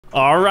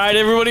Alright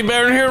everybody,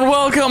 Baron here and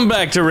welcome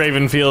back to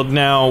Ravenfield.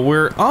 Now,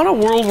 we're on a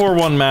World War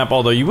I map,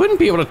 although you wouldn't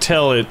be able to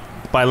tell it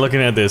by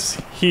looking at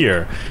this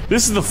here.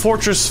 This is the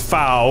Fortress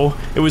Fau.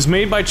 It was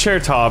made by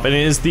Chertov, and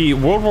it is the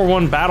World War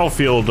I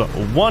Battlefield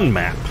 1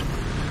 map,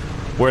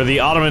 where the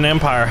Ottoman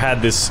Empire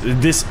had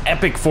this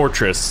epic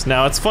fortress.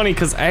 Now, it's funny,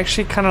 because I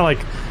actually kind of, like,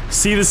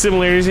 see the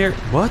similarities here.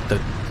 What the?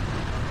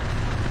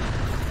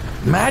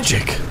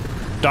 Magic!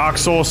 Dark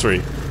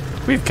sorcery.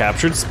 We've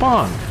captured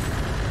Spawn.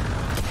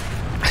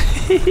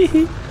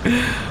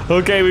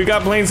 Okay, we've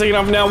got planes taken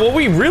off. Now, what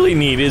we really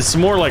need is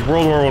some more, like,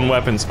 World War I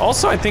weapons.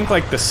 Also, I think,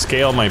 like, the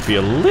scale might be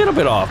a little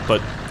bit off,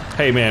 but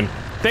hey, man,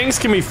 things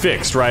can be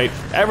fixed, right?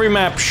 Every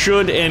map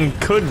should and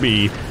could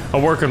be a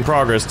work in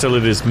progress till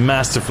it is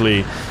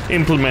masterfully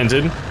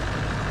implemented.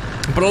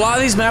 But a lot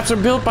of these maps are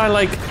built by,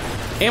 like,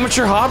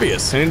 amateur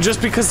hobbyists, and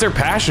just because they're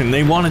passionate,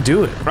 they want to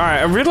do it.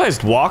 Alright, I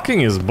realized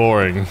walking is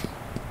boring.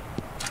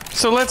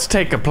 So let's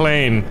take a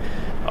plane.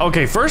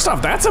 Okay, first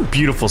off, that's a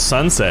beautiful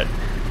sunset.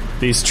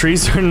 These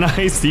trees are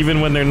nice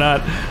even when they're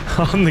not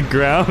on the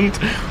ground.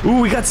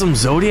 Ooh, we got some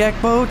Zodiac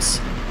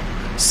boats.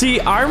 See,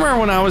 I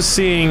remember when I was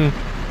seeing...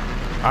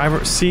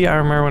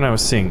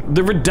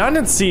 The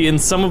redundancy in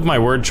some of my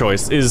word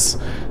choice is...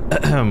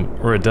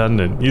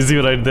 redundant. You see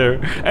what I did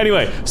there?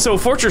 Anyway, so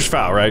Fortress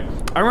Fau, right?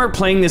 I remember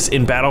playing this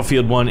in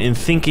Battlefield 1 and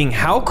thinking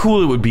how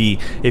cool it would be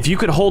if you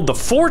could hold the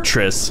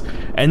fortress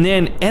and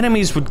then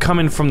enemies would come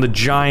in from the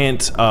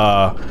giant,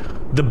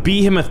 the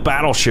Behemoth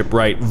battleship,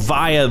 right,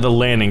 via the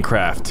landing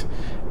craft.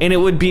 And it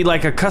would be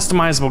like a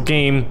customizable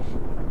game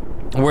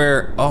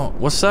where, oh,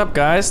 what's up,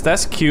 guys?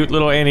 That's cute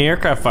little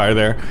anti-aircraft fire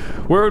there.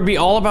 Where it would be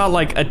all about,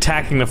 like,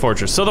 attacking the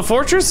fortress. So the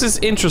fortress is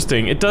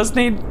interesting. It does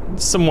need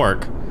some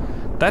work.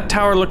 That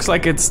tower looks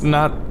like it's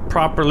not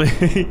properly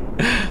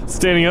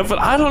standing up, but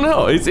I don't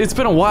know. It's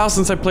been a while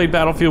since I played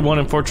Battlefield 1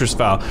 and Fortress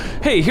Fau.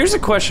 Hey, here's a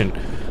question.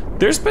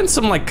 There's been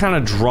some, like, kind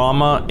of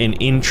drama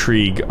and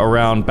intrigue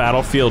around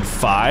Battlefield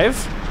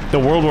 5, the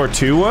World War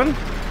II one.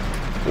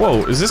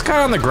 Whoa, is this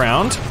guy on the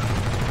ground?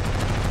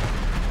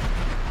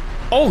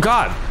 Oh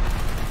God!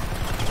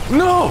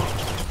 No!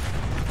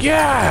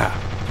 Yeah!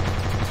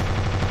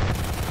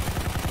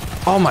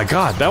 Oh my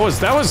God, that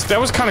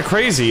was kind of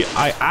crazy.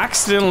 I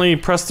accidentally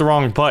pressed the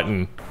wrong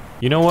button.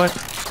 You know what?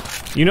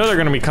 You know they're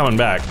gonna be coming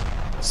back.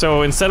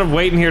 So instead of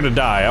waiting here to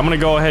die, I'm gonna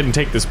go ahead and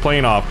take this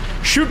plane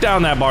off, shoot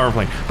down that bomber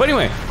plane. But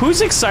anyway,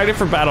 who's excited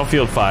for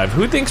Battlefield 5?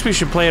 Who thinks we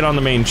should play it on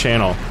the main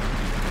channel?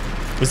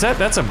 Is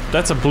that's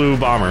a blue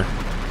bomber?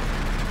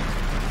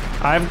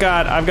 I've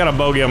got a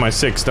bogey on my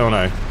 6, don't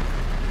I?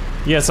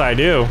 Yes, I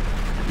do.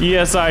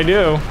 Yes, I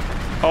do.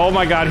 Oh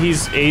my God,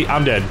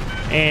 I'm dead.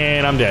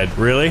 And I'm dead.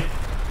 Really?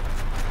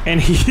 And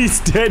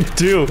he's dead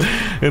too.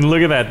 And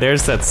look at that,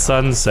 there's that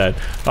sunset.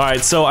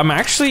 Alright, so I'm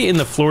actually in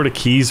the Florida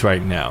Keys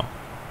right now.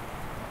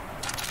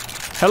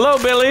 Hello,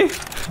 Billy!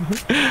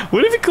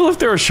 Wouldn't it be cool if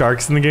there were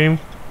sharks in the game?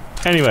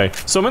 Anyway,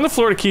 so I'm in the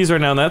Florida Keys right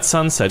now, and that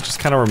sunset just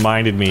kind of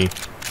reminded me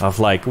of,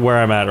 like, where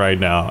I'm at right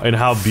now, and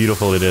how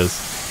beautiful it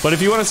is. But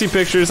if you want to see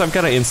pictures, I've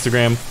got an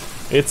Instagram.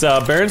 It's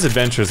Baron's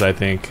Adventures, I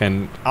think,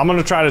 and I'm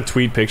gonna try to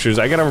tweet pictures.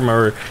 I gotta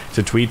remember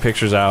to tweet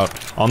pictures out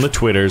on the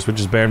Twitters, which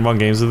is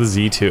BaronVonGames with a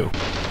Z too.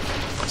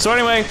 So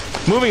anyway,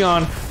 moving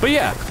on. But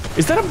yeah,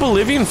 is that a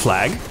Bolivian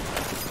flag?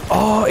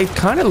 Oh, it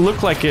kind of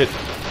looked like it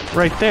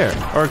right there.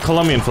 Or a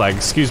Colombian flag,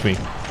 excuse me.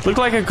 Looked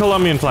like a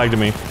Colombian flag to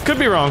me. Could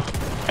be wrong.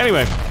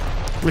 Anyway,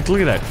 look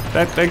at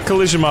that. That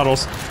collision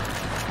models.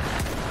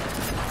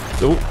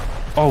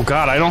 Oh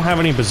God, I don't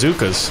have any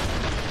bazookas.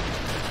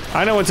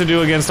 I know what to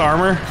do against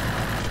armor.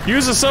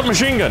 Use a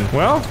submachine gun.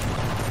 Well,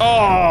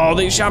 oh,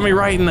 they shot me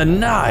right in the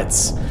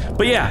nuts.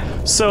 But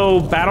yeah, so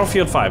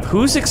Battlefield 5,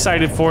 who's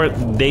excited for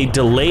it? They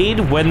delayed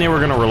when they were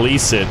gonna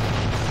release it.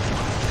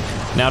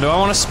 Now, do I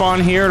want to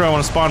spawn here, or do I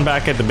want to spawn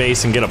back at the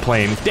base and get a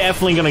plane?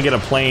 Definitely gonna get a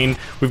plane.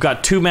 We've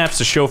got 2 maps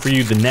to show for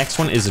you. The next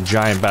one is a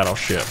giant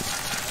battleship,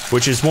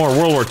 which is more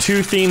World War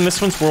II theme.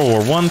 This one's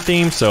World War I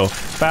theme, so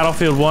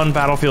Battlefield 1,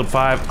 Battlefield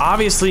 5.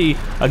 Obviously,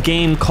 a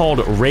game called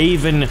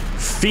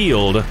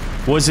Ravenfield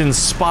was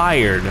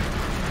inspired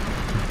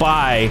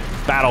by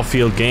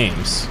Battlefield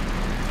games.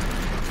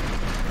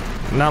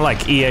 Not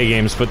like EA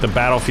games, but the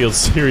Battlefield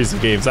series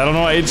of games. I don't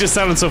know, it just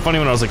sounded so funny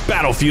when I was like,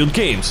 Battlefield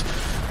games.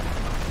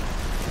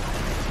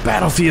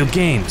 Battlefield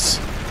games.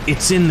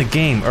 It's in the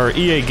game. Or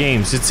EA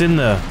games. It's in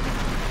the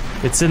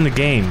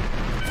game.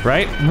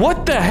 Right?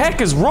 What the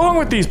heck is wrong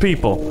with these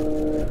people?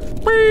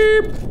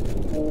 Beep.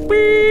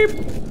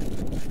 Beep.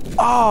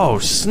 Oh,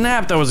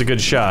 snap, that was a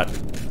good shot.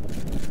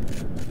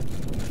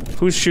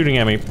 Who's shooting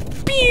at me?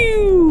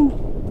 Pew!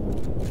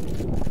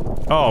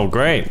 Oh,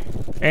 great.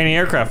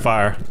 Anti-aircraft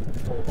fire.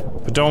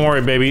 But don't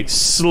worry, baby.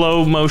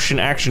 Slow motion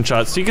action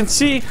shots. So you can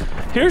see,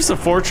 here's the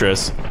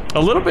fortress.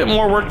 A little bit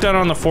more work done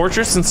on the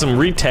fortress and some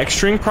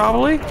retexturing,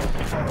 probably.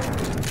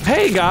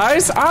 Hey,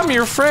 guys. I'm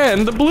your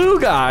friend, the blue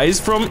guys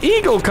from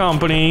Eagle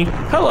Company.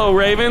 Hello,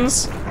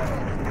 Ravens.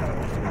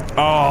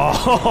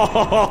 Oh,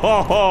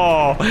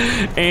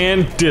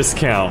 and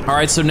discount. All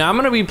right, so now I'm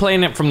gonna be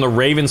playing it from the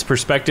Raven's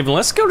perspective, and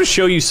let's go to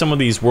show you some of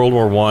these World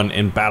War I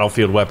and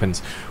Battlefield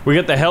weapons. We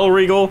got the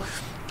Hellriegel,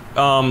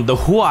 the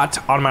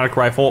Huat automatic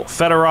rifle,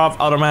 Fedorov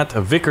automat,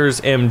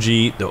 Vickers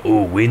MG, the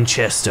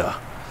Winchester.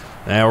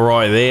 Now,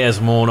 right, there's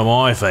one of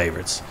my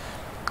favorites.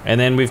 And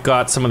then we've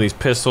got some of these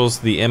pistols,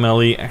 the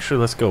MLE.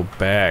 Actually, let's go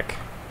back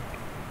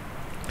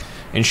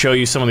and show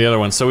you some of the other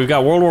ones. So we've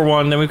got World War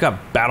I, then we've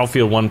got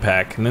Battlefield 1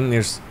 pack, and then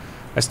there's,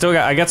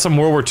 I got some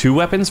World War II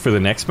weapons for the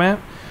next map.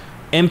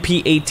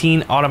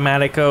 MP18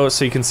 Automatico,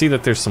 so you can see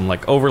that there's some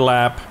like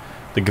overlap.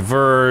 The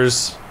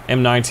Gevers,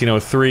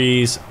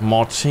 M1903s,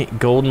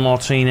 Golden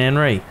Maltine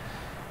Henry,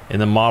 and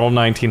the Model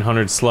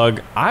 1900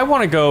 Slug. I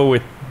want to go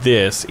with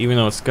this, even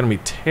though it's going to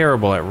be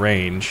terrible at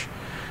range.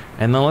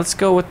 And then let's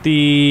go with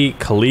the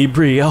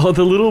Calibri, oh,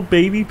 the little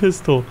baby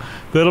pistol.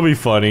 That'll be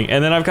funny.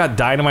 And then I've got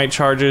dynamite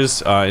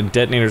charges and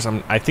detonators.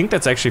 I think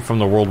that's actually from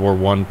the World War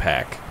I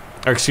pack.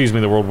 Or excuse me,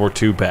 the World War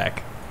II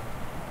pack.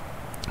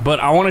 But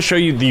I want to show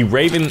you the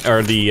Raven,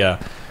 or the,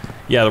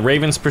 yeah, the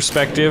Raven's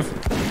perspective.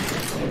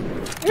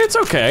 It's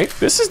okay.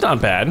 This is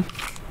not bad.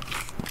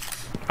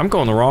 I'm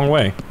going the wrong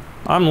way.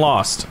 I'm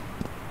lost.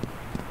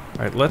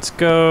 Alright, let's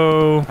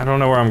go. I don't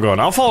know where I'm going.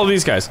 I'll follow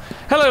these guys.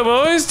 Hello,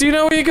 boys. Do you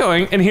know where you're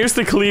going? And here's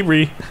the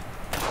Calibri.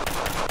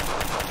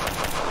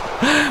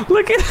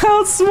 Look at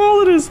how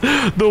small it is.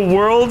 The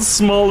world's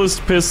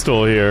smallest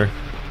pistol here.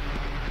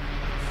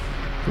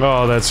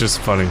 Oh, that's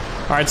just funny.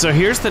 Alright, so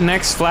here's the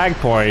next flag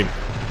point.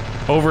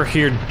 Over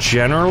here,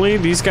 generally,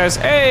 these guys.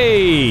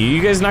 Hey! You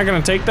guys not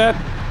gonna take that?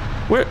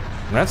 Where?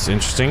 That's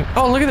interesting.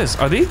 Oh, look at this.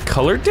 Are they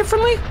colored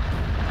differently?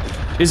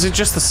 Is it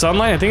just the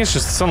sunlight? I think it's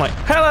just the sunlight.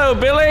 Hello,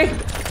 Billy!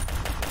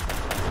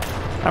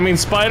 I mean,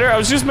 Spider, I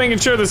was just making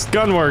sure this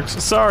gun worked.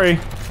 Sorry.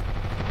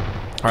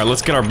 Alright,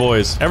 let's get our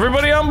boys.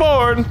 Everybody on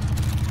board!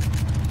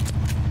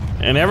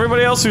 And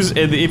everybody else who's...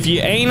 If you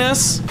ain't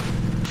us,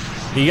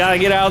 you gotta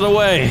get out of the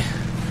way.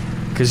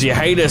 Cause you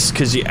hate us,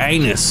 cause you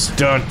ain't us.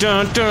 Dun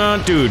dun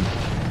dun, dude.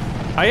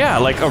 Oh yeah,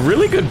 like a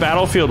really good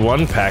Battlefield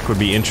 1 pack would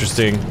be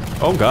interesting.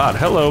 Oh god,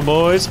 hello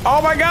boys.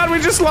 Oh my god, we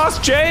just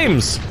lost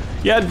James!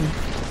 Yeah.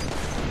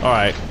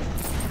 Alright.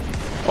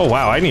 Oh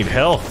wow, I need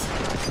health.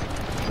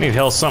 I need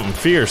health something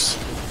fierce.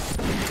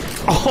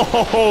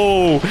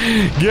 Oh,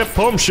 get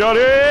pump shot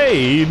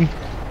aid.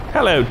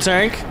 Hello,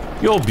 tank.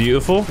 You're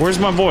beautiful. Where's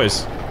my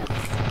boys?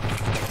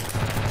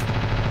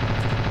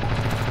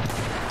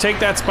 Take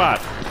that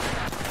spot.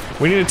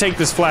 We need to take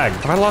this flag.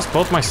 Have I lost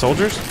both my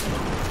soldiers?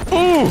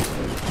 Ooh,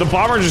 the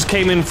bomber just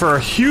came in for a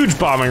huge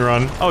bombing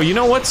run. Oh, you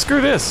know what?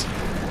 Screw this.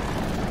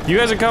 You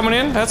guys are coming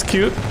in? That's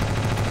cute.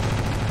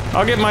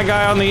 I'll get my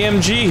guy on the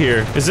MG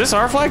here. Is this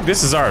our flag?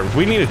 This is ours.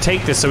 We need to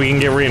take this so we can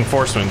get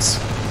reinforcements.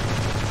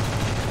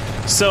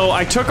 So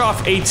I took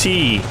off AT,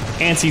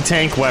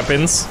 anti-tank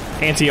weapons,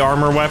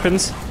 anti-armor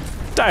weapons.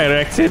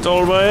 Direct hit,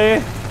 old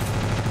boy.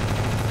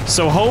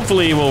 So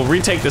hopefully we'll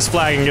retake this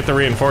flag and get the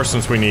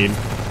reinforcements we need.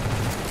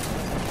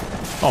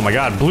 Oh my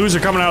god, blues are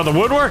coming out of the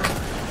woodwork.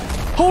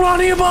 Hold on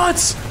to your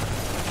butts.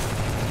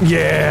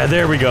 Yeah,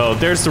 there we go.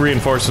 There's the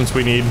reinforcements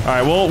we need. All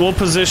right, we'll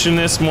position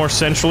this more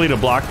centrally to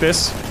block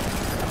this.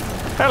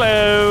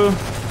 Hello.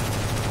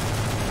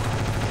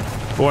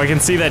 Oh, I can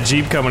see that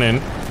Jeep coming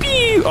in.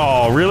 Pew!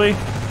 Oh, really?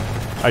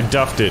 I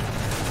duffed it.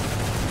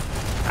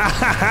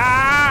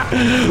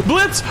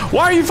 Blitz!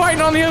 Why are you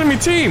fighting on the enemy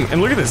team? And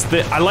look at this.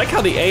 I like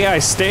how the AI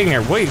is staying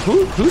there. Wait,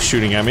 who's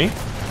shooting at me?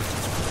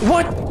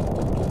 What?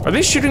 Are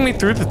they shooting me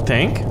through the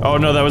tank? Oh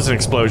no, that was an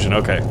explosion.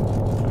 Okay.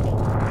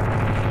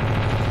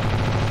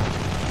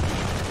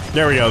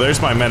 There we go.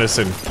 There's my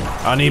medicine.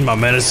 I need my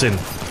medicine.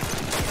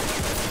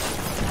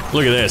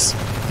 Look at this.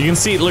 You can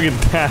see, look at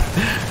that.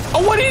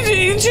 Oh, what did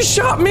he just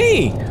shot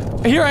me?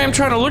 Here I am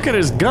trying to look at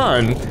his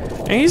gun,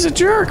 and he's a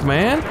jerk,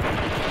 man.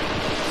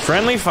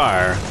 Friendly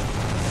fire.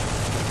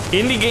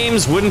 Indie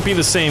games wouldn't be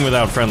the same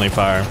without friendly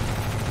fire.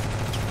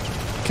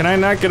 Can I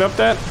not get up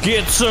that?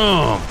 Get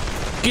some!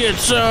 Get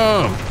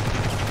some!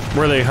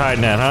 Where are they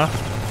hiding at, huh?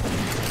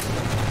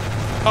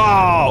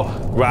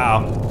 Oh!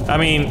 Wow. I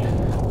mean,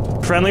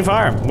 friendly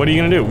fire. What are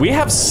you gonna do? We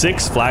have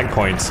 6 flag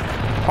points.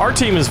 Our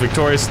team is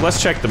victorious.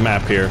 Let's check the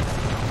map here.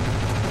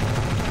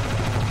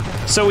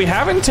 So we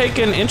haven't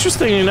taken,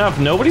 interestingly enough,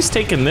 nobody's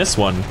taken this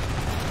one.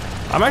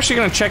 I'm actually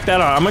gonna check that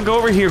out. I'm gonna go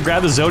over here,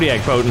 grab the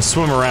Zodiac boat, and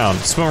swim around.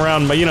 Swim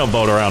around, but you know,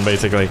 boat around,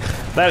 basically.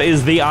 That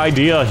is the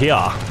idea here.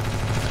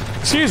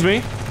 Excuse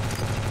me.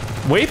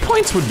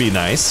 Waypoints would be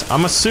nice.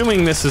 I'm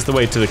assuming this is the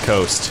way to the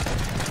coast.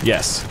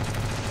 Yes.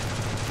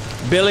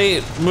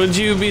 Billy, would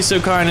you be so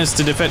kind as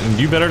to defend?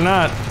 You better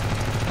not.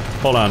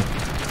 Hold on.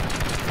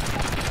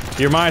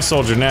 You're my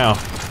soldier now.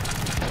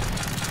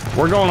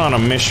 We're going on a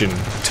mission.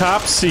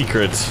 Top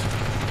secret.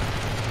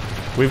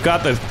 We've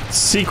got the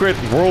secret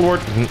World War...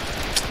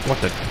 What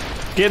the...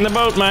 Get in the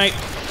boat, mate!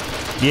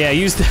 Yeah,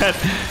 use that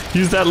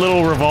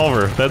little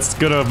revolver. That's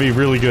gonna be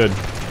really good.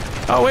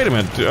 Oh, wait a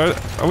minute.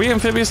 Are we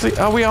amphibiously...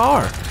 Oh, we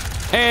are.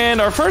 And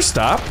our first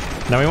stop.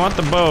 Now we want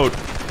the boat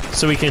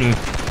so we can...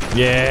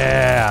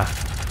 Yeah.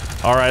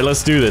 Alright,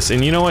 let's do this.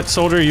 And you know what,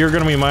 soldier? You're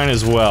gonna be mine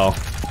as well.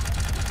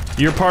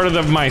 You're part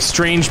of my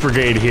Strange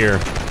Brigade here.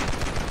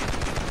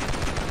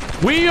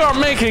 We are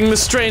making the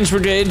Strange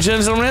Brigade,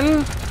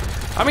 gentlemen.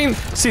 I mean,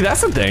 see,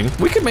 that's the thing.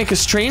 We could make a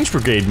Strange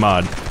Brigade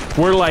mod.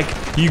 Where, like,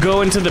 you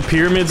go into the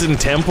pyramids and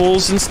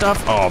temples and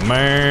stuff. Oh,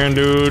 man,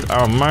 dude.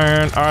 Oh,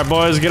 man. Alright,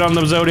 boys, get on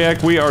the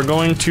Zodiac. We are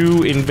going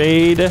to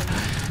invade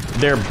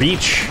their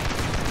beach.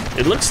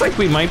 It looks like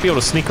we might be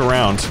able to sneak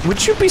around.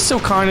 Would you be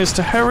so kind as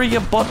to hurry your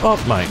butt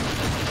up, mate?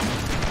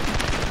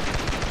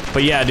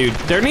 But yeah, dude,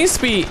 there needs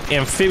to be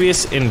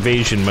amphibious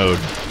invasion mode.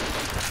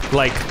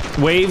 Like,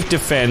 wave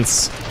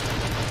defense,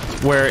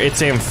 where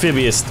it's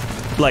amphibious,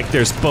 like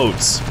there's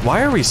boats.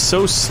 Why are we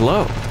so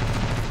slow?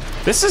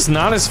 This is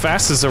not as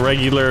fast as a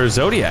regular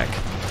Zodiac.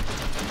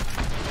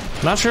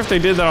 Not sure if they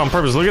did that on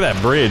purpose. Look at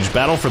that bridge.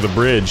 Battle for the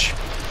bridge.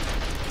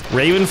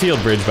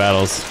 Ravenfield bridge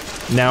battles.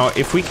 Now,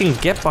 if we can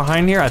get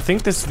behind here, I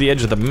think this is the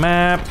edge of the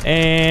map,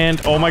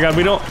 and oh my god,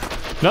 we don't...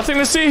 Nothing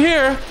to see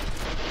here!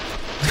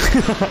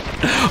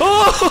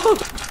 Oh!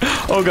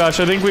 Oh gosh,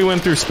 I think we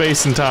went through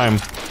space and time.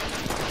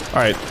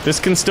 Alright, this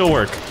can still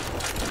work.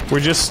 We're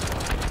just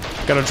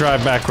gotta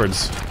drive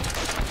backwards.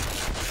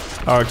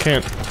 Oh,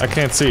 I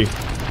can't see.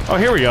 Oh,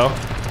 here we go.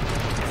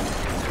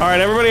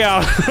 Alright, everybody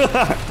out.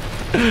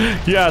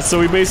 Yeah, so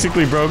we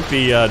basically broke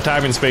the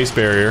time and space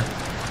barrier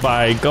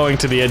by going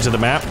to the edge of the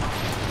map.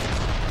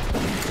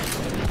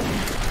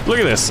 Look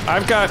at this.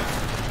 I've got...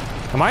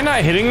 Am I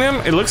not hitting them?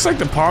 It looks like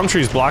the palm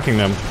tree's blocking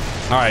them.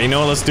 Alright, you know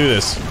what? Let's do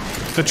this.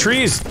 The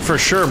tree's for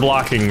sure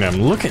blocking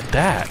them. Look at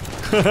that.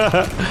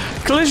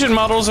 Collision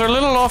models are a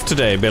little off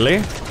today,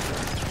 Billy.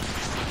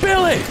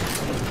 Billy!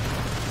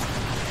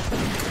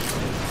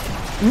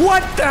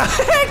 What the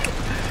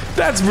heck?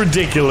 That's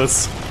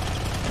ridiculous.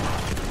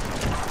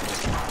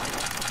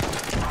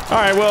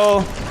 Alright,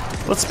 well,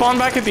 let's spawn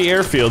back at the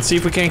airfield, see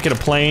if we can't get a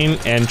plane,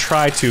 and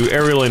try to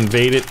aerial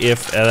invade it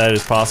if that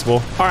is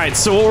possible. Alright,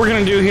 so what we're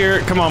gonna do here,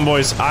 come on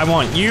boys, I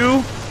want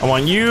you, I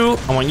want you,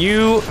 I want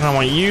you, and I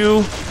want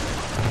you.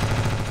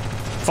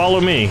 Follow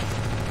me.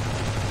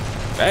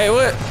 Hey,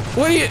 what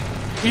are you,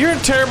 you're a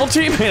terrible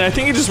teammate, I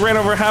think you just ran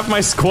over half my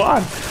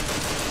squad.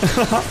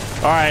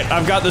 Alright,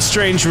 I've got the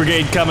Strange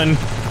Brigade coming.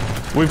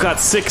 We've got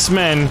 6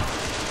 men,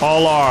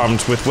 all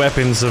armed with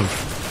weapons of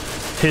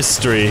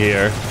history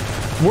here.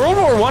 World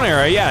War I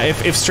era, yeah,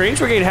 if Strange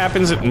Brigade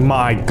happens,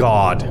 my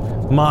god,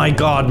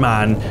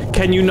 man.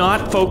 Can you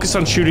not focus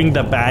on shooting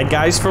the bad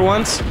guys for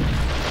once?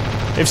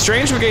 If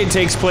Strange Brigade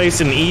takes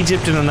place in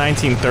Egypt in the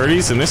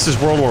 1930s, and this is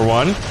World War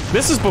I,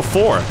 this is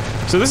before.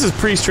 So this is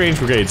pre-Strange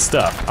Brigade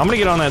stuff. I'm gonna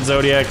get on that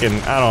Zodiac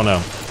and, I don't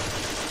know.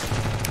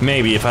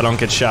 Maybe, if I don't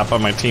get shot by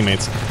my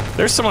teammates.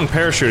 There's someone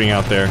parachuting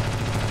out there.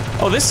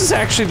 Oh, this is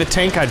actually the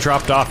tank I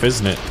dropped off,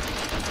 isn't it?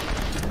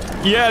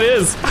 Yeah, it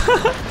is.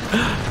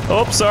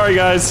 Oh, sorry,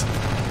 guys.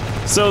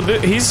 So,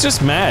 he's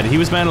just mad. He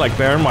was mad like,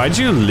 Baron, why'd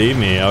you leave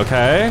me,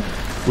 okay?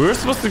 We were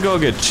supposed to go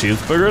get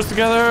cheeseburgers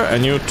together,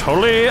 and you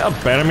totally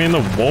abandoned me in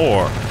the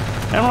war.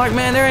 And I'm like,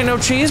 man, there ain't no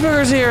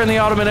cheeseburgers here in the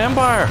Ottoman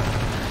Empire.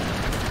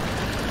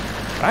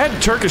 I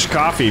had Turkish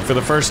coffee for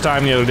the first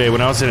time the other day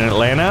when I was in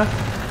Atlanta,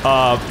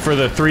 for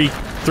the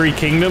Three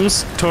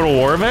Kingdoms Total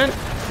War event,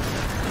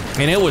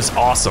 and it was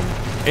awesome.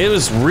 It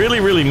was really,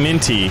 really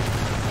minty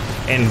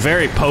and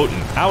very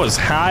potent. I was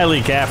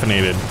highly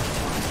caffeinated.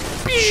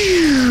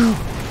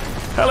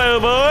 Hello,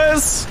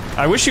 boys!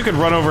 I wish you could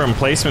run over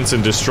emplacements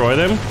and destroy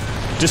them.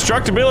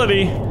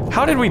 Destructibility?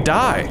 How did we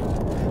die?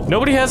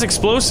 Nobody has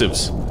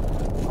explosives.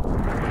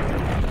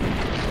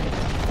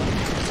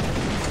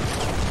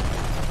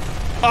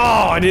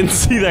 Oh, I didn't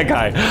see that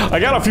guy. I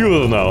got a few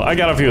of them, though. I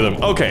got a few of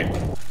them. Okay.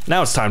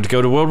 Now it's time to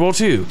go to World War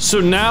II. So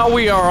now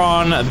we are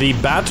on the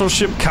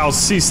Battleship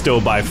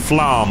Calcisto by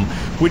Flam,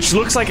 which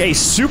looks like a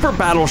super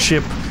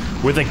battleship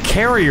with a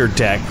carrier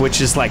deck,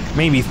 which is like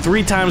maybe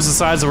 3 times the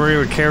size of a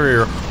regular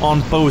carrier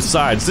on both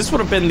sides. This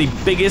would have been the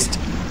biggest,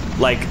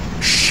 like,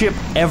 ship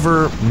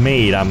ever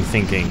made, I'm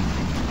thinking.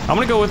 I'm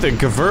gonna go with a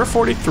Gewehr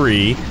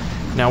 43.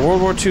 Now,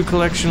 World War II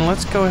collection,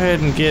 let's go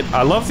ahead and get...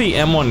 I love the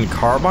M1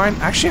 carbine.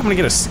 Actually, I'm gonna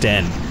get a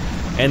Sten.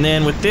 And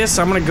then with this,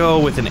 I'm gonna go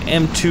with an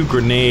M2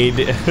 grenade.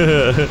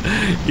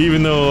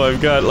 Even though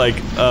I've got, like,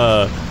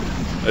 a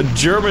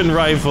German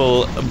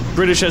rifle, a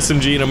British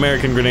SMG, and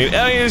American grenade.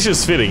 I mean, it's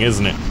just fitting,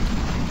 isn't it?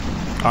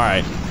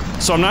 Alright.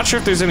 So I'm not sure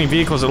if there's any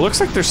vehicles. It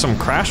looks like there's some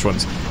crashed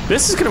ones.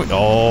 This is gonna be...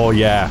 Oh,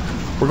 yeah.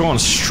 We're going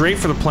straight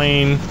for the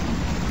plane.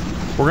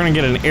 We're gonna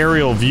get an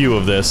aerial view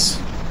of this.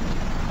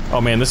 Oh,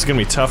 man, this is gonna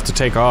be tough to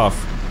take off.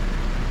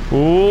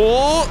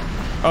 Ooh.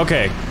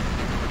 Okay.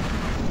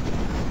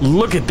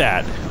 Look at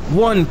that.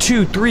 1,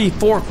 2, 3,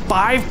 4,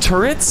 5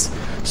 turrets?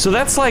 So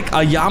that's like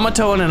a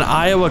Yamato and an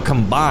Iowa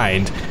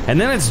combined, and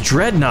then it's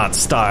Dreadnought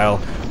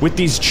style, with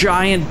these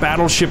giant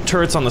battleship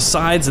turrets on the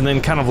sides, and then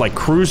kind of like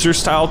cruiser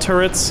style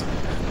turrets.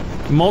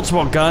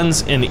 Multiple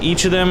guns in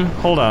each of them.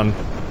 Hold on.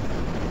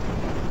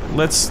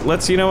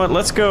 Let's, you know what,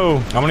 let's go.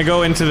 I'm gonna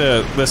go into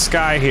the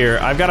sky here.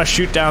 I've gotta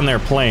shoot down their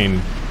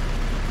plane.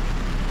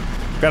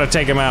 Gotta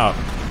take him out.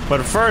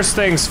 But first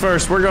things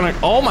first, we're gonna,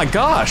 oh my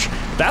gosh,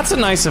 that's a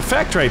nice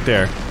effect right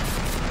there.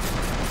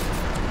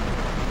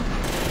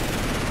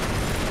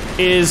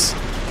 is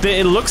that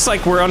it looks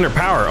like we're under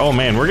power. Oh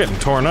man, we're getting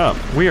torn up.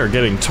 We are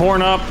getting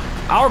torn up.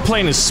 Our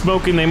plane is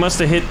smoking. They must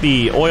have hit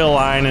the oil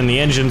line and the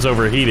engine's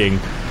overheating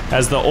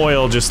as the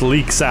oil just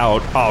leaks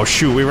out. Oh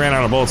shoot, we ran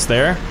out of bullets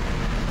there.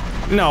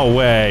 No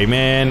way,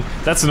 man.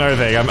 That's another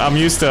thing. I'm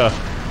used to...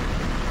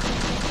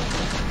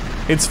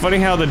 It's funny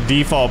how the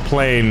default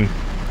plane...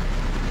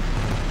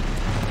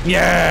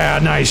 Yeah,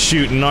 nice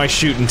shooting,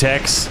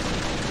 Tex.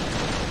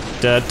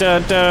 Da da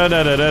da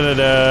da da da da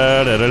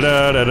da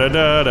da da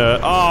da da.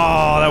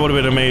 Oh, that would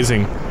have been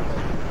amazing.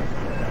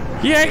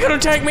 You ain't gonna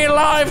take me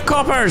alive,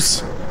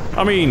 coppers.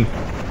 I mean,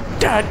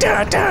 da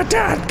da da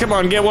da. Come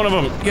on, get one of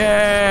them.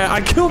 Yeah,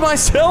 I killed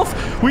myself.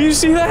 Will you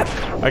see that?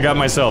 I got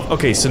myself.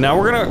 Okay, so now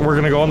we're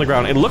gonna go on the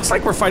ground. It looks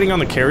like we're fighting on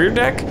the carrier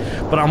deck,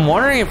 but I'm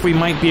wondering if we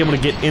might be able to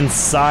get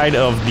inside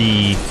of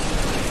the.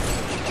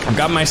 I've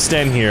got my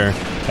Sten here,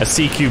 a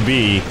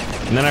CQB,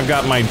 and then I've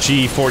got my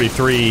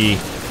G43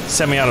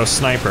 semi-auto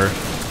sniper.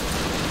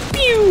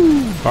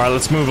 Pew! All right,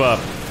 let's move up.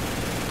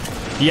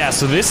 Yeah,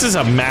 so this is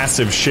a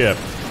massive ship.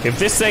 If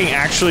this thing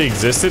actually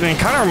existed, and it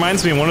kind of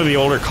reminds me of one of the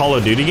older Call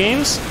of Duty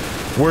games,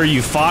 where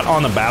you fought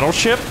on the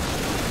Battleship.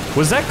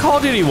 Was that Call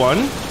of Duty 1?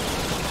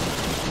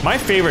 My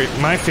favorite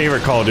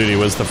Call of Duty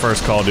was the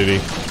first Call of Duty.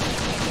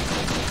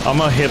 I'm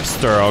a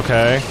hipster,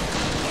 okay?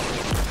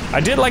 I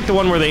did like the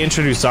one where they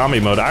introduced zombie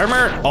mode. I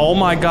remember, oh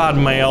my god,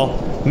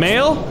 Male.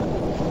 Male?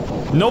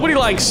 Nobody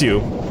likes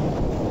you.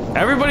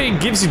 Everybody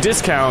gives you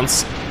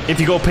discounts if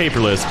you go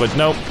paperless, but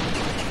nope.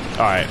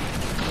 Alright.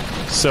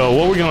 So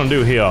what we're gonna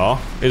do here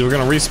is we're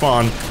gonna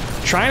respawn,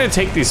 trying to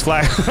take these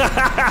flags.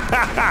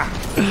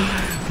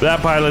 That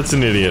pilot's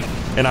an idiot,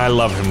 and I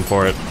love him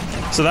for it.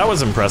 So that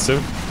was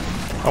impressive.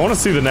 I want to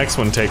see the next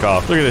one take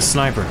off. Look at this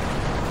sniper.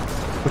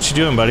 What you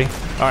doing, buddy?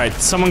 Alright,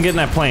 someone get in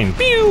that plane.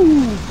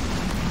 Pew!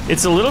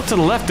 It's a little to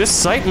the left. This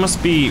sight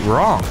must be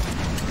wrong.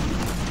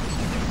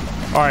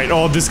 Alright,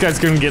 oh, this guy's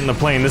gonna get in the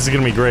plane. This is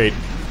gonna be great.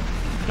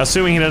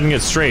 Assuming he doesn't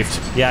get strafed.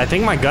 Yeah, I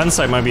think my gun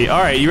sight might be...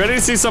 Alright, you ready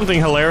to see something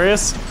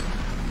hilarious?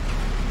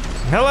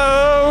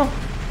 Hello?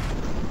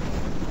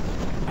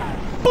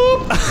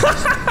 Boop!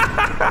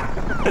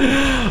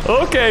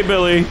 Okay,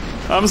 Billy.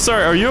 I'm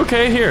sorry, are you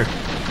okay? Here,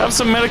 have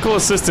some medical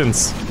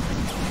assistance.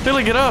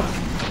 Billy, get up.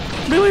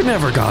 Billy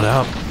never got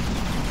up.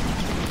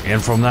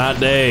 And from that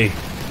day,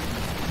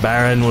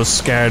 Baron was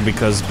scared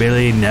because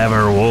Billy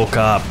never woke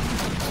up.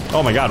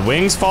 Oh my god,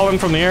 wings falling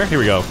from the air? Here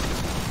we go.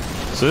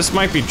 So this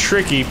might be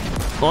tricky.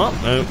 Well,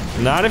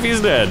 not if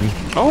he's dead.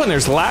 Oh, and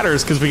there's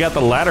ladders because we got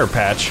the ladder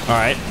patch.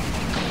 Alright.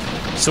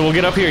 So we'll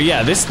get up here.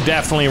 Yeah, this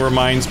definitely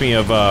reminds me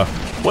of,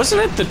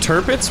 wasn't it the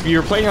Turpits? You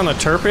were playing on the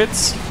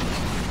Turpits?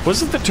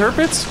 Was it the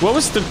Turpits? What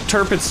was the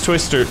Turpits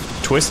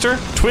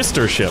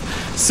Twister ship.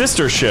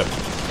 Sister ship.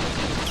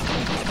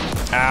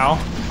 Ow.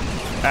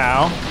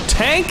 Ow.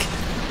 Tank?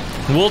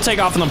 We'll take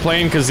off in the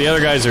plane because the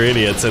other guys are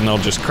idiots and they'll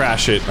just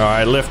crash it.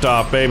 Alright, lift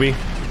off, baby.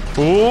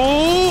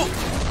 Ooh!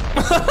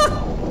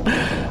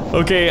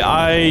 Okay,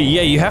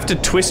 yeah, you have to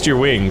twist your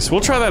wings. We'll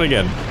try that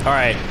again.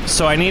 Alright,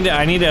 so I need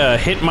to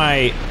hit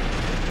my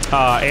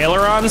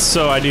ailerons,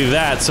 so I do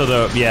that,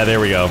 so yeah,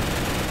 there we go.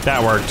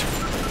 That worked.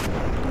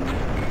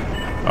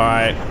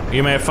 Alright,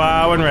 you may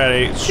fire when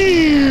ready.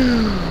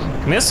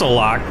 Missile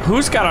lock?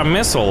 Who's got a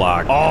missile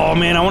lock? Oh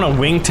man, I want to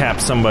wing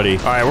tap somebody.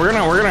 Alright, we're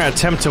gonna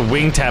attempt to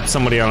wing tap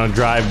somebody on a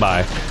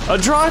drive-by. A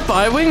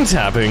drive-by wing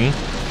tapping?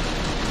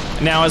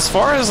 Now, as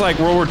far as like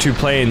World War II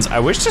planes, I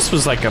wish this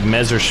was like a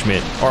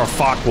Messerschmitt or a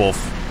Focke-Wulf.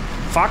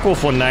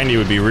 Focke-Wulf 190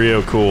 would be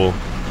real cool.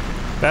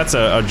 That's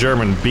a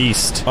German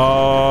beast.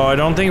 Oh, I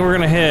don't think we're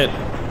gonna hit.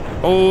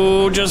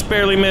 Oh, just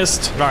barely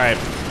missed. Alright,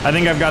 I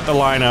think I've got the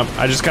lineup.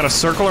 I just gotta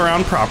circle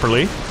around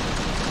properly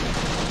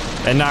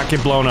and not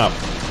get blown up.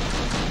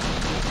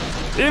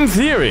 In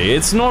theory,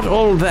 it's not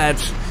all that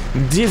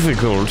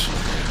difficult,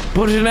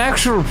 but in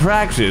actual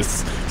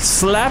practice,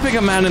 slapping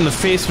a man in the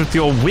face with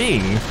your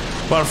wing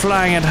while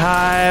flying at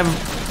high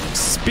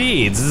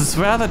speeds is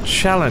rather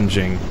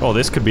challenging. Oh,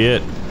 this could be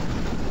it.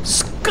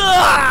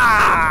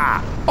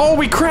 Ska! Oh,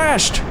 we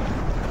crashed!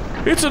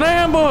 It's an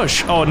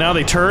ambush! Oh, now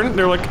they turn?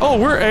 They're like, oh,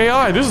 we're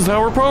AI, this is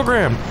how we're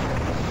programmed.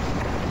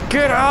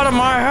 Get out of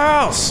my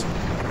house!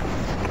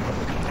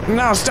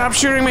 No, stop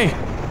shooting me!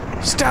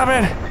 Stop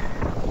it!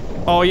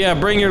 Oh yeah,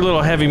 bring your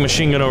little heavy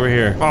machine gun over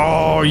here.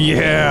 Oh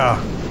yeah!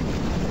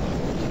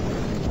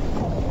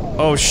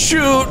 Oh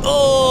shoot!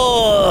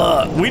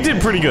 Oh, we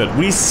did pretty good.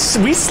 We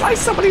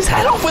sliced somebody's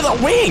head off with a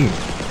wing.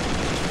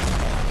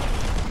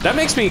 That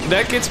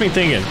gets me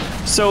thinking.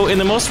 So in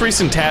the most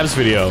recent Tabs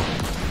video,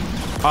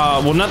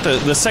 well not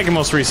the second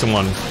most recent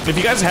one. If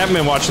you guys haven't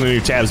been watching the new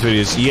Tabs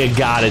videos, you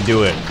gotta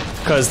do it,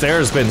 because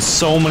there's been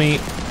so many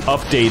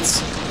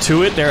updates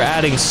to it. They're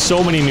adding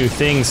so many new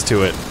things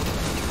to it.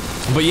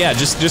 But yeah,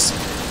 just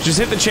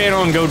hit the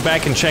channel and go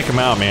back and check them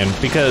out, man,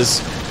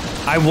 because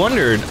I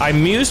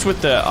mused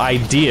with the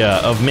idea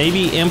of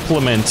maybe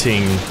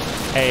implementing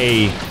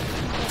a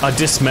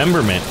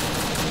dismemberment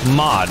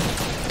mod.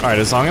 Alright,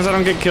 as long as I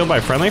don't get killed by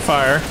friendly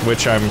fire,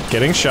 which I'm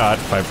getting shot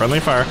by friendly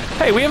fire.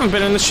 Hey, we haven't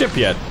been in the ship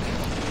yet.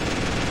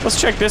 Let's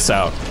check this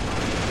out.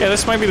 Yeah,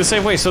 this might be the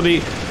safe way. So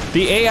the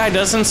AI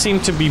doesn't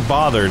seem to be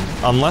bothered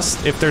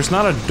unless if there's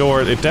not a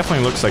door. It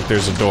definitely looks like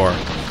there's a door.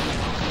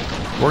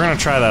 We're gonna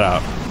try that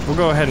out. We'll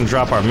go ahead and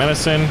drop our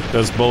medicine,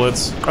 those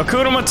bullets.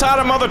 Hakuna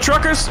Matata, mother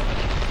truckers!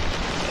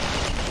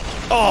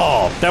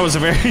 Oh, that was a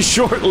very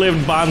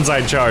short-lived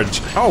bonsai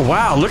charge. Oh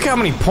wow, look how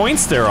many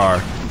points there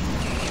are.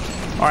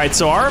 Alright,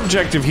 so our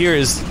objective here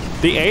is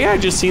the AI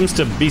just seems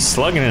to be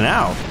slugging it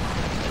out.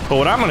 But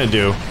what I'm gonna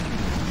do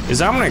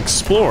is I'm gonna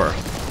explore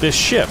this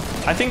ship.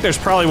 I think there's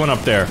probably one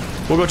up there.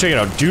 We'll go check it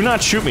out. Do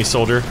not shoot me,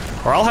 soldier,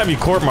 or I'll have you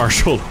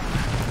court-martialed.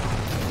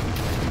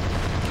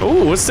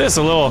 Ooh, what's this?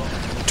 A little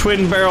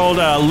twin-barreled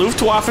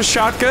Luftwaffe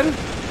shotgun?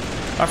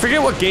 I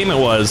forget what game it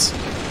was,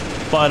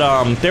 but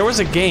there was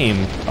a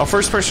game, a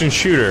first-person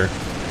shooter,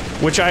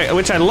 which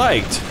I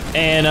liked,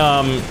 and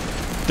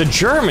the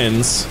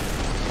Germans.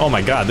 Oh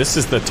my God, this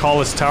is the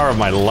tallest tower of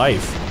my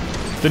life.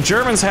 The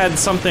Germans had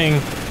something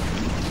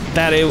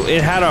that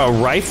it had a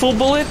rifle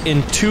bullet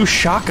and 2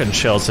 shotgun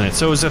shells in it,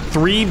 so it was a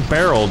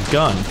 3-barreled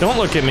gun. Don't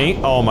look at me.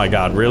 Oh my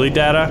God, really,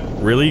 Data?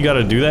 Really, you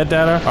gotta do that,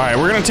 Data? All right,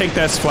 we're gonna take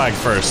this flag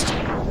first.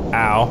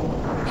 Ow.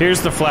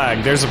 Here's the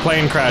flag. There's a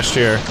plane crashed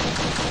here.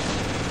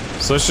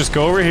 So let's just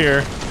go over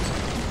here.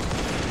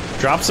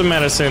 Drop some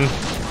medicine.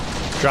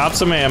 Drop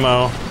some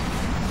ammo.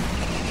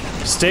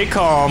 Stay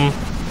calm.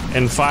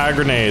 And fire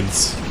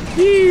grenades.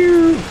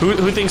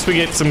 Who thinks we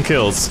get some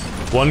kills?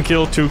 1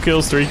 kill, 2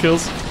 kills, 3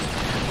 kills?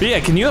 But yeah,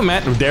 can you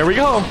imagine? There we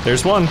go.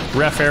 There's one.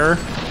 Ref error.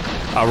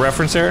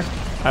 Reference error,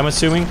 I'm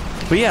assuming.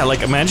 But yeah,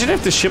 like imagine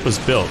if the ship was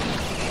built.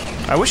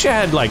 I wish it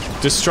had like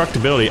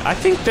destructibility. I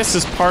think this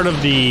is part of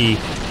the...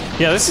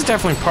 Yeah, this is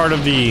definitely part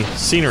of the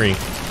scenery.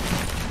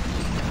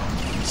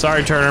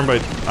 Sorry, Turner,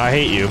 but I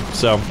hate you,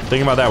 so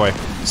think about it that way.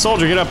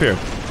 Soldier, get up here.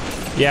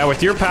 Yeah,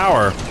 with your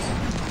power.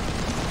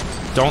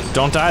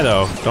 Don't die,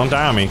 though. Don't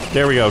die on me.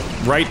 There we go.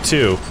 Right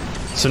 2.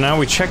 So now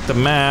we check the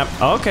map.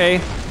 Okay.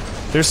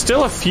 There's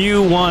still a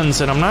few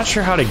ones, and I'm not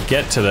sure how to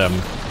get to them.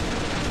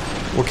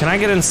 Well, can I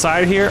get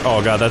inside here?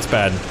 Oh, God, that's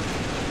bad.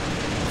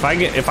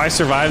 If I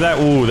survive that,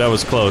 ooh, that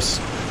was close.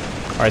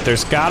 Alright,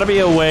 there's gotta be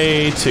a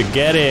way to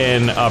get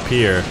in up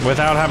here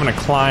without having to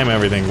climb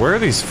everything. Where are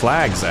these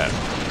flags at?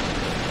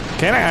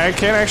 I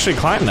can't actually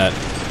climb that.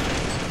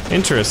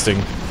 Interesting.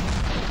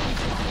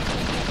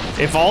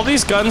 If all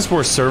these guns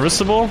were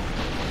serviceable,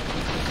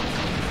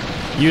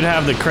 you'd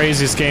have the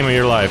craziest game of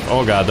your life.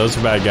 Oh God, those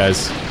are bad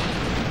guys.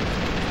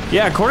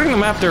 Yeah, according to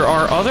the map, there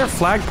are other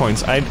flag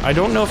points. I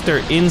don't know if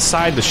they're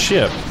inside the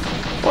ship.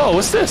 Whoa,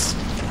 what's this?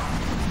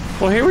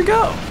 Well, here we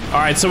go.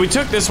 Alright, so we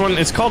took this one.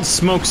 It's called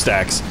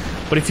Smokestacks.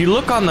 But if you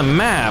look on the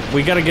map,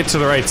 we gotta get to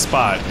the right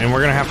spot, and we're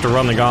gonna have to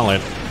run the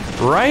gauntlet.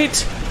 Right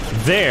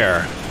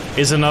there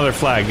is another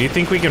flag. Do you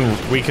think we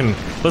can,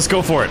 let's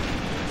go for it.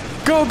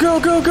 Go, go,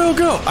 go, go,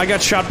 go! I got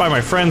shot by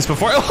my friends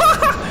before,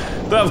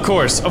 of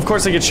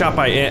course I get shot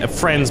by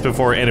friends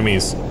before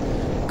enemies.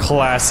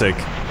 Classic.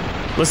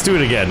 Let's do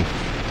it again.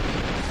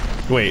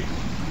 Wait.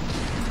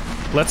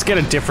 Let's get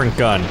a different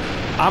gun.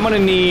 I'm gonna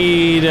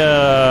need,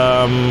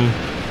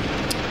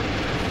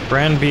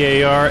 brand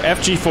BAR,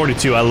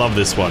 FG42, I love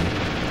this one.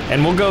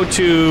 And we'll go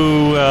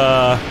to,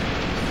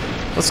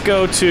 let's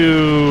go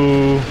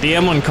to the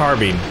M1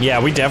 carbine.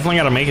 Yeah, we definitely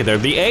gotta make it there.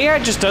 The AI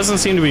just doesn't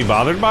seem to be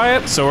bothered by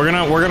it, so we're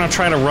gonna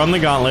try to run the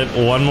gauntlet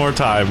one more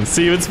time,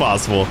 see if it's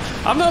possible.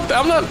 I'm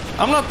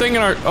not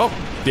thinking oh,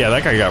 yeah,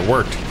 that guy got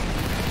worked.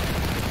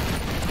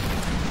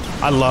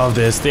 I love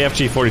this, the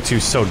FG42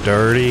 is so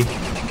dirty.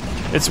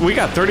 We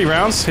got 30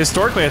 rounds.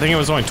 Historically, I think it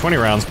was only 20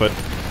 rounds, but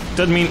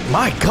doesn't mean,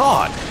 my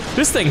God,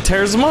 this thing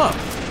tears them up.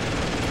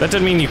 That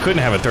doesn't mean you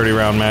couldn't have a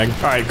 30-round mag.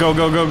 All right, go,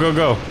 go, go, go,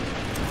 go.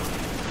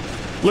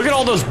 Look at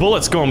all those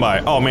bullets going by.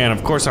 Oh man,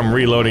 of course I'm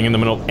reloading in the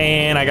middle,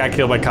 and I got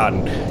killed by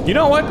Cotton. You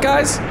know what,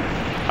 guys?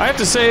 I have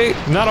to say,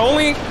 not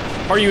only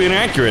are you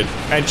inaccurate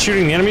at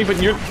shooting the enemy, but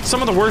you're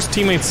some of the worst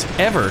teammates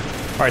ever.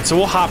 All right, so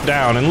we'll hop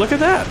down, and look at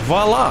that,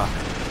 voila.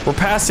 We're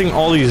passing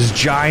all these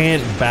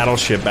giant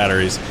battleship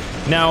batteries.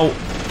 Now,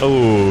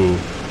 oh,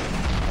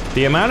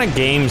 the amount of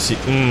games,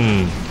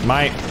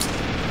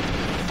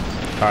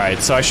 Alright,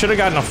 so I should have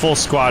gotten a full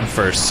squad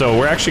first, so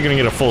we're actually gonna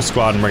get a full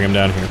squad and bring them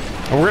down here.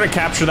 And we're gonna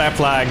capture that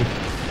flag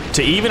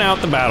to even out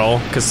the battle,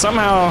 because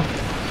somehow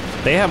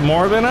they have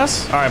more than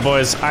us. Alright,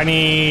 boys, I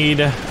need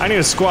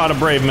a squad of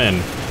brave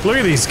men. Look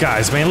at these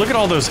guys, man, look at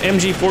all those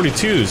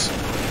MG42s.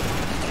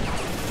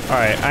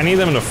 Alright, I need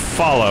them to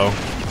follow.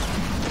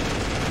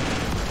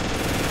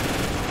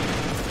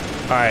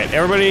 Alright,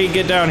 everybody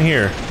get down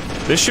here.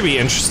 This should be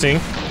interesting.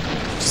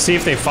 See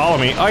if they follow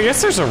me. Oh, I guess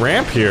there's a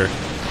ramp here.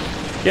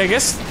 Yeah, I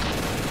guess...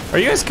 Are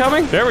you guys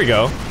coming? There we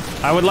go.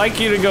 I would like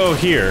you to go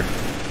here.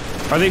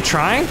 Are they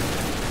trying?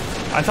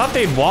 I thought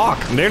they'd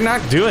walk. They're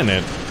not doing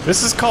it.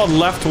 This is called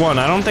left 1.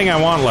 I don't think I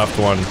want left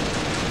 1.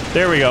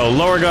 There we go.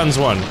 Lower guns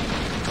 1.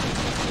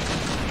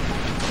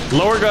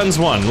 Lower guns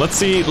 1. Let's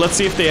see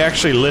if they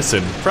actually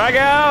listen. Frag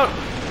out!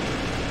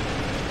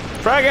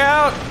 Frag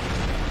out!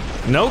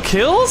 No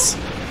kills?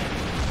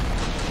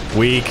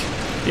 Weak.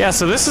 Yeah,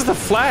 so this is the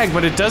flag,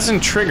 but it doesn't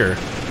trigger.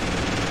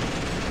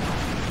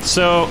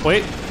 So,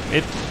 wait,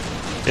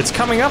 It's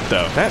coming up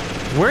though.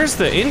 Where's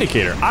the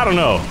indicator? I don't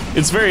know.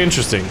 It's very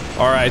interesting.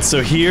 Alright,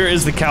 so here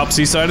is the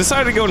Calpsy. So I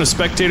decided to go into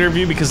spectator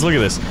view because look at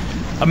this.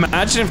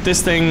 Imagine if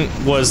this thing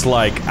was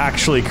like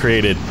actually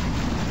created.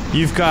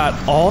 You've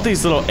got all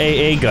these little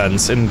AA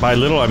guns, and by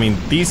little I mean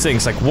these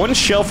things, like one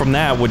shell from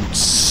that would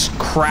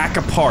crack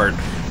apart,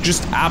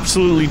 just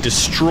absolutely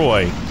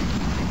destroy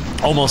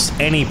almost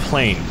any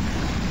plane.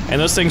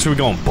 And those things were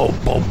going boom,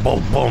 boom,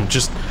 boom, boom,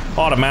 just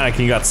automatic,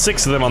 and you got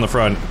 6 of them on the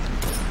front.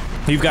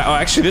 You've got, oh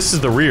actually this is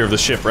the rear of the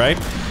ship, right?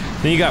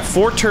 Then you got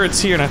 4 turrets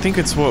here, and I think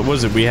it's, what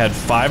was it, we had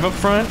 5 up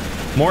front?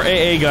 More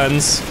AA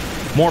guns,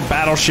 more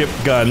battleship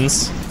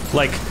guns,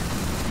 like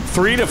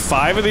 3 to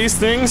 5 of these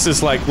things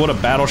is like what a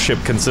battleship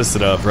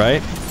consisted of,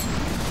 right?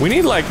 We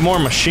need like more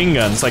machine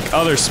guns, like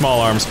other small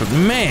arms, but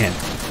man,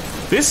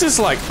 this is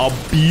like a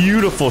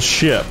beautiful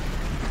ship.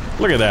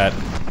 Look at that.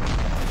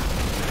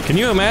 Can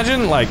you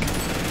imagine like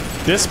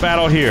this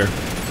battle here?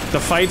 The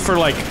fight for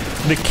like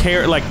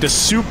the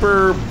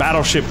super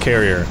battleship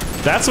carrier.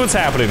 That's what's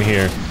happening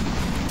here.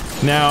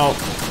 Now,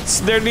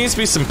 there needs to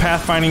be some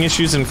pathfinding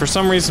issues, and for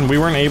some reason we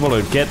weren't able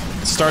to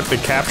start the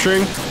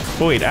capturing.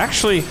 But wait,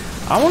 actually,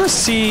 I want to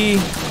see,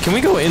 can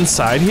we go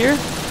inside here?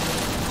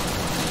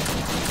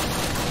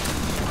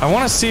 I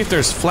want to see if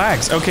there's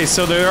flags. Okay,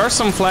 so there are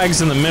some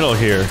flags in the middle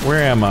here.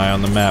 Where am I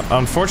on the map?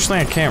 Unfortunately,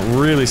 I can't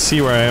really see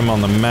where I am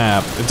on the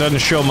map. It doesn't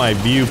show my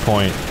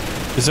viewpoint.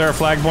 Is there a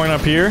flag point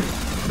up here?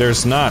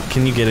 There's not.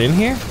 Can you get in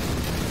here?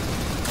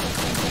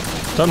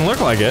 Doesn't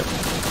look like it.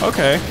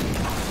 Okay.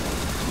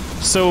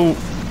 So,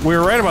 we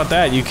were right about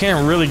that. You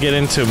can't really get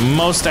into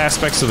most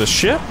aspects of the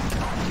ship.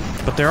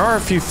 But there are a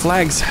few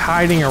flags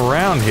hiding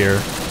around here.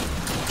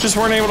 Just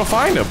weren't able to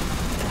find them.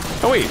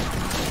 Oh wait,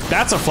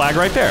 that's a flag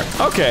right there.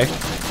 Okay.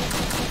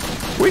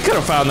 We could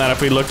have found that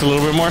if we looked a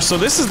little bit more. So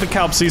this is the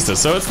Calpsista.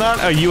 So it's not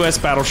a US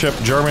battleship,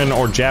 German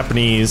or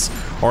Japanese,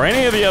 or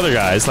any of the other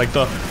guys. Like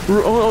the,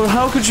 oh,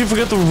 how could you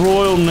forget the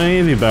Royal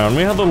Navy, Baron?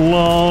 We have the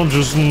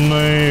largest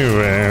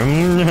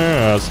navy,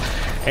 yes.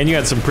 And you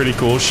had some pretty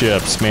cool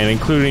ships, man,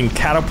 including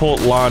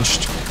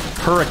catapult-launched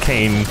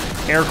Hurricane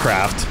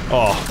aircraft.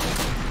 Oh.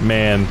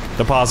 Man,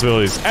 the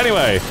possibilities.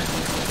 Anyway,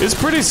 it's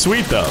pretty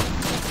sweet though.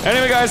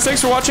 Anyway guys,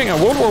 thanks for watching a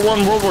World War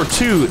I, World War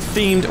II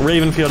themed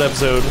Ravenfield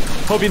episode.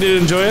 Hope you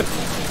did enjoy it.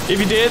 If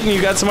you did and you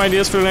got some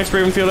ideas for the next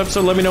Ravenfield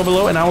episode, let me know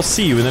below and I will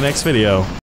see you in the next video.